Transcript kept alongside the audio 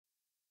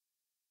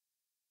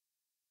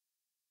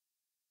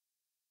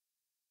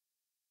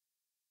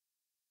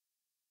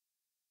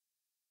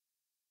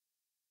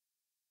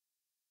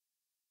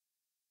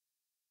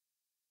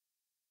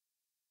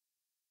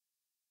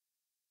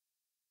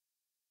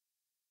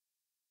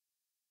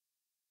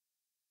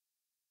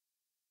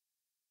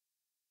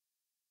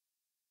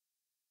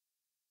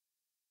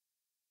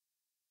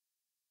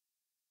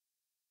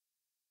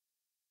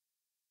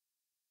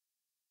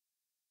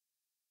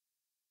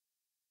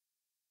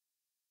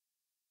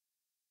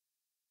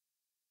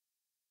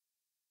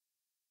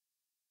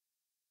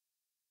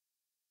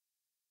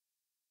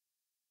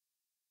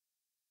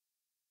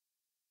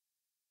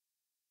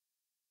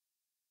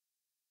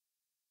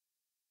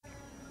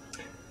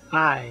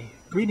Hi,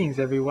 greetings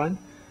everyone.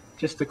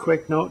 Just a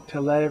quick note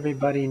to let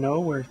everybody know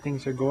where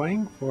things are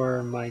going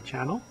for my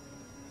channel.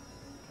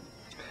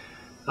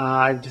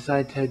 I've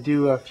decided to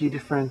do a few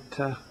different,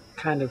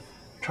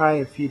 try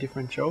a few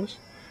different shows.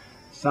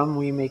 Some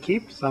we may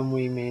keep, some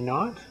we may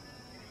not.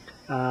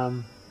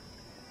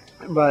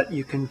 But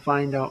you can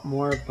find out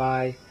more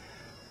by,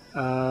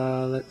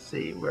 let's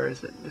see, where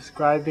is it?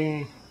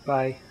 Describing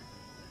by,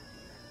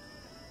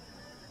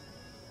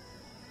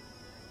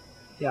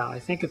 yeah, I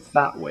think it's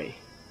that way.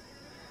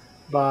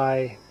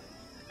 By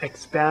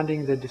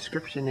expanding the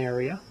description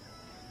area.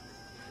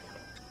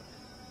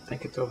 I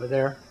think it's over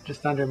there,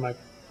 just under my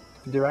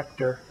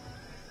director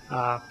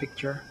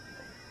picture.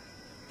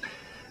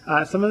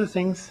 Some of the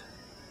things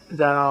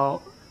that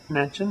I'll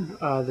mention,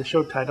 the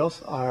show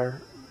titles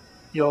are,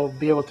 you'll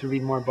be able to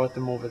read more about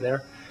them over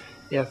there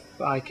if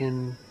I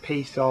can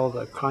paste all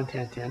the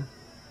content in.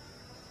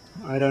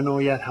 I don't know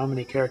yet how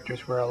many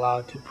characters we're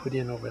allowed to put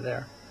in over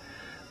there.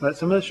 But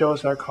some of the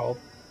shows are called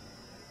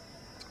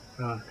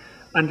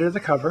Under the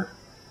Cover,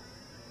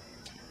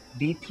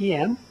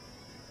 BPN,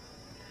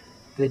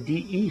 The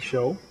DE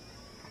Show,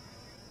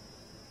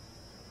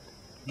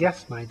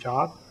 Guess My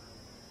Job,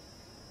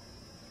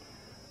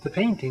 The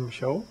Painting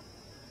Show,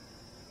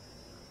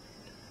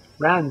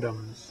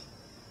 Randoms,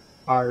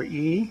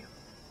 RE,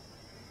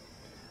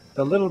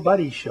 The Little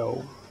Buddy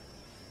Show,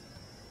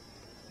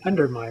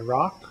 Under My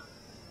Rock,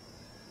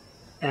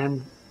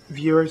 and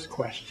Viewers'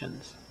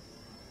 Questions.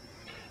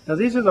 Now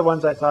these are the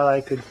ones I thought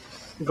I could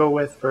go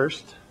with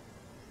first,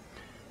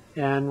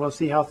 and we'll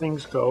see how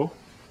things go.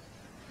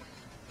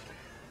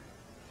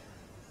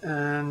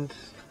 And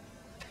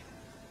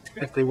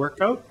if they work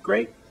out,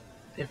 great.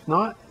 If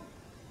not,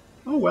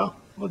 oh well,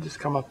 we'll just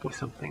come up with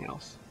something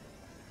else.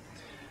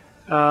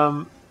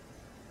 I've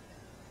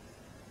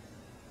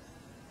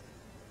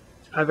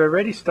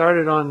already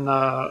started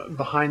on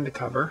behind the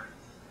cover,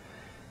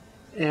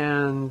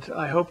 and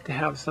I hope to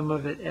have some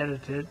of it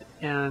edited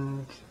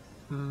and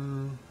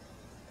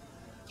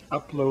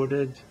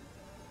uploaded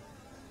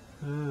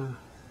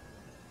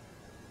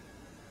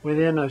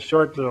within a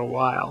short little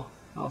while,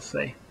 I'll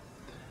say.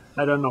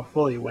 I don't know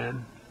fully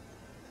when,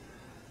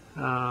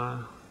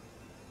 but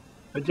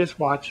just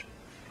watch.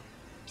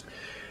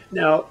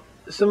 Now,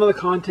 some of the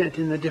content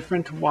in the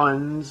different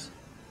ones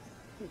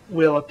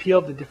will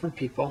appeal to different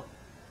people.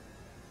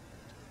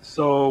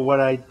 So what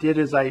I did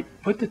is I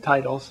put the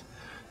titles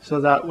so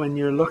that when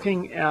you're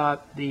looking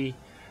at the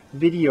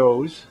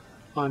videos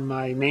on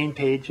my main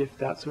page, if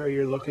that's where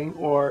you're looking,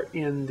 or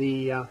in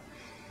the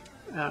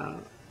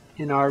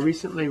in our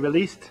recently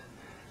released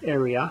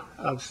area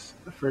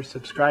for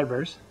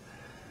subscribers,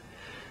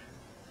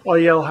 all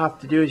you'll have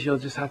to do is you'll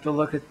just have to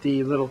look at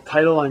the little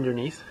title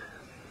underneath,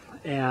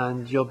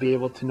 and you'll be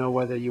able to know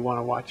whether you want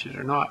to watch it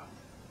or not.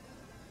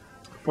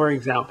 For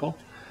example,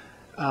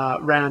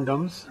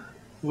 randoms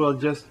will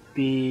just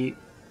be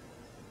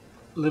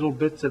little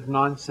bits of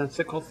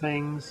nonsensical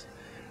things.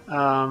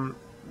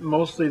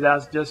 Mostly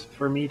that's just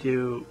for me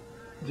to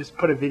just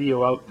put a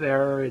video out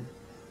there. It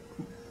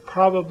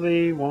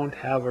probably won't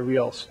have a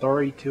real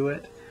story to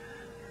it.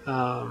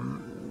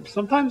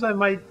 Sometimes I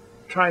might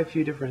try a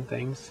few different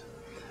things.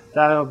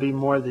 That'll be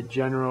more the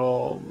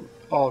general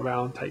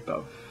all-around type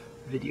of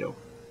video.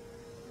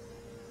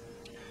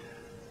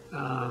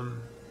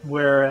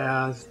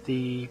 Whereas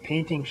the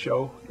painting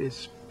show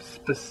is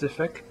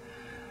specific.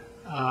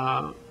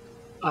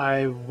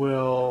 I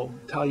will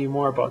tell you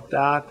more about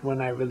that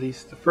when I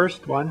release the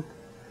first one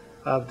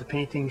of the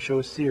painting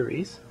show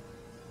series.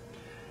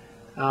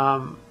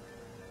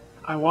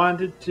 I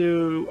wanted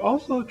to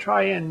also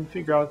try and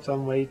figure out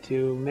some way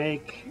to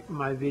make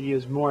my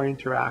videos more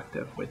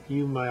interactive with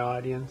you, my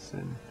audience,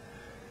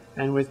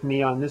 and with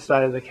me on this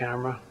side of the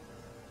camera.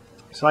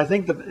 So I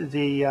think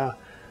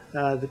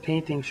the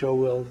painting show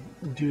will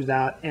do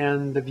that,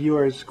 and the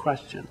viewers'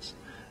 questions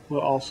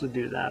will also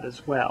do that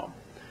as well.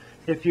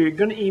 If you're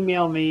going to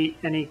email me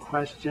any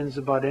questions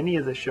about any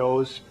of the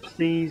shows,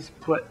 please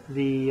put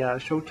the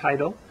show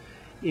title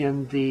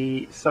in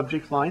the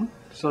subject line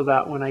so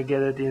that when I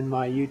get it in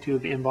my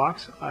YouTube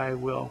inbox, I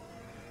will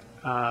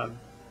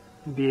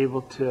be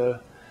able to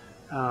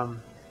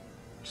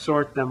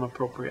sort them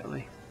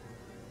appropriately.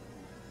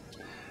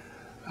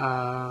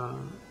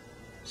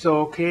 So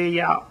okay,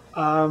 yeah.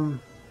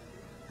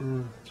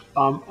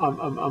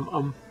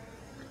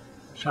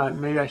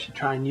 Maybe I should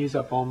try and use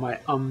up all my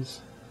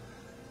ums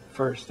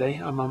first, eh?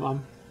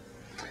 What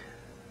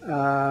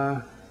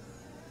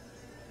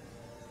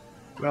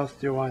else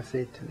do you want to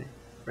say to me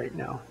right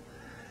now?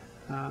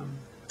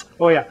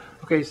 Oh yeah,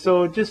 okay,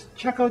 so just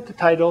check out the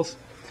titles,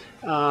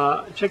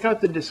 check out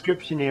the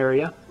description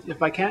area.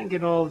 If I can't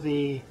get all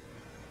the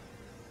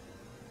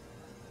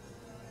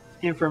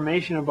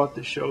information about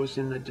the shows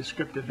in the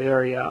descriptive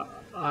area,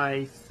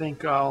 I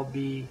think I'll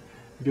be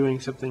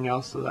doing something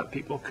else so that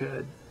people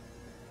could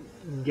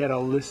get a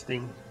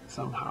listing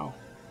somehow.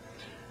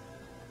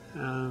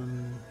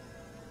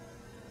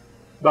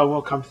 But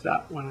we'll come to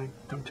that when I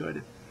come to it.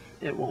 If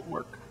it won't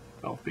work,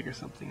 I'll figure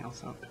something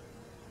else out.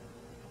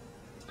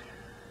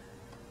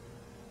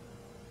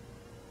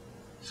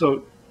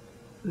 So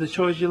the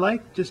shows you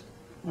like, just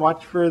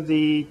watch for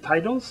the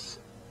titles.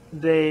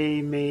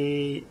 They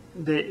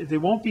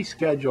won't be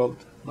scheduled.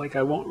 Like,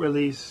 I won't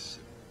release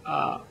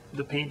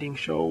the painting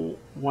show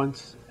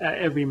once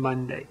every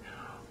Monday,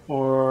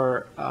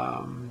 or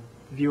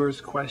viewers'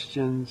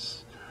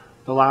 questions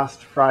the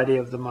last Friday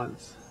of the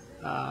month.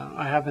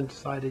 I haven't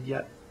decided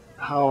yet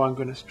how I'm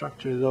going to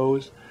structure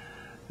those.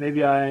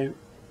 Maybe I'm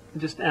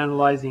just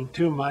analyzing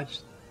too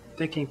much,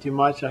 thinking too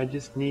much. I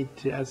just need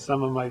to, as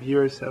some of my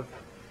viewers have,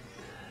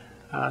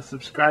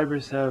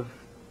 subscribers have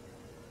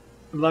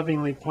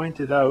lovingly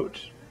pointed out,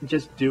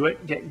 just do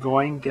it, get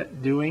going,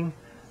 get doing,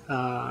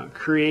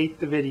 create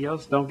the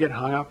videos. Don't get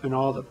hung up in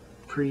all the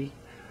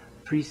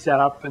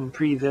pre-setup and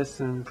pre-this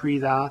and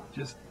pre-that.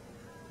 Just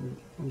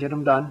get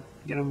them done,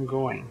 get them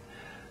going.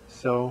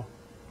 So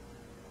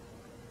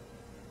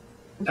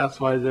that's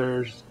why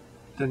they're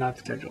not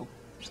scheduled.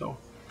 So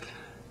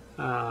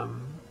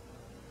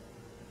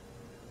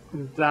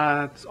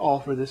that's all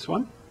for this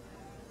one.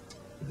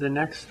 The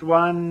next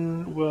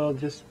one will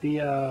just be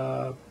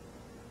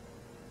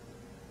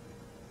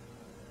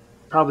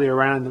probably a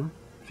random,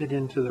 fit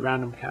into the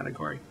random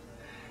category.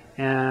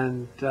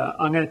 And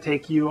I'm going to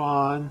take you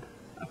on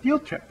a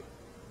field trip.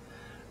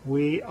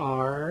 We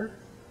are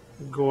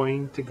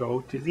going to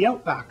go to the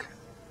Outback.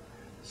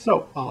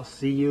 So I'll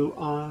see you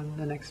on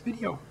the next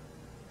video.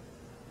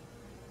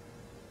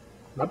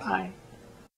 Bye-bye.